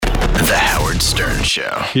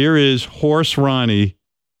Show. Here is Hoarse Ronnie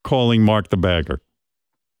calling Mark the Bagger.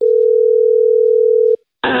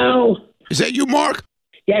 Oh. Is that you, Mark?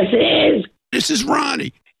 Yes, it is. This is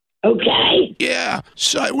Ronnie. Okay. Yeah,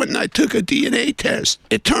 so I went and I took a DNA test.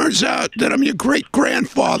 It turns out that I'm your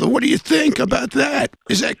great-grandfather. What do you think about that?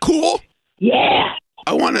 Is that cool? Yeah.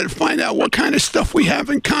 I wanted to find out what kind of stuff we have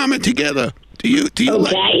in common together. Do you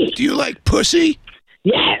like pussy?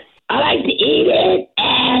 Yes. I like to eat it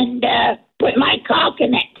and put my cock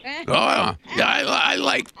in it. Oh, yeah, I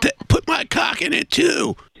like to put my cock in it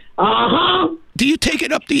too. Uh-huh. Do you take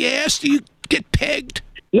it up the ass? Do you get pegged?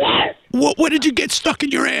 Yes. What did you get stuck in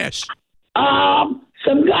your ass?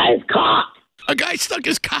 Some guy's cock. A guy stuck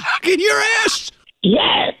his cock in your ass?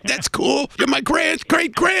 Yes. That's cool. You're my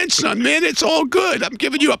great-grandson, man. It's all good. I'm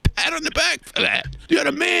giving you a pat on the back for that. You're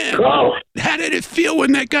the man. Cool. How did it feel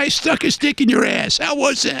when that guy stuck his dick in your ass? How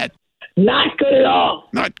was that? Not good at all.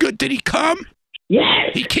 Not good. Did he come?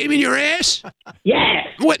 Yes. He came in your ass? Yes.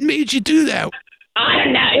 What made you do that? I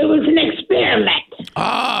don't know. It was an experiment.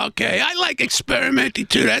 Oh, okay. I like experimenting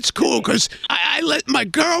too. That's cool because I let my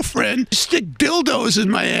girlfriend stick dildos in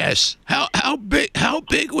my ass. How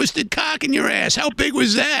big was the cock in your ass? How big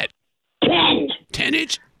was that? 10. 10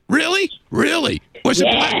 inch? Really? Was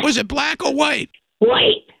it black or white?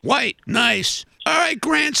 White. White. Nice. All right,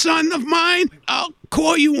 grandson of mine. I'll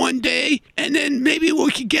call you one day, and then maybe we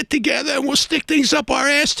can get together and we'll stick things up our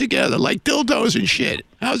ass together, like dildos and shit.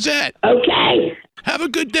 How's that? Okay. Have a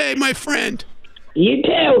good day, my friend. You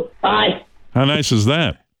too. Bye. How nice is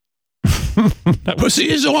that? Pussy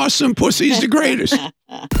is awesome. Pussy is the greatest.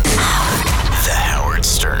 The Howard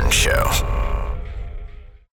Stern Show.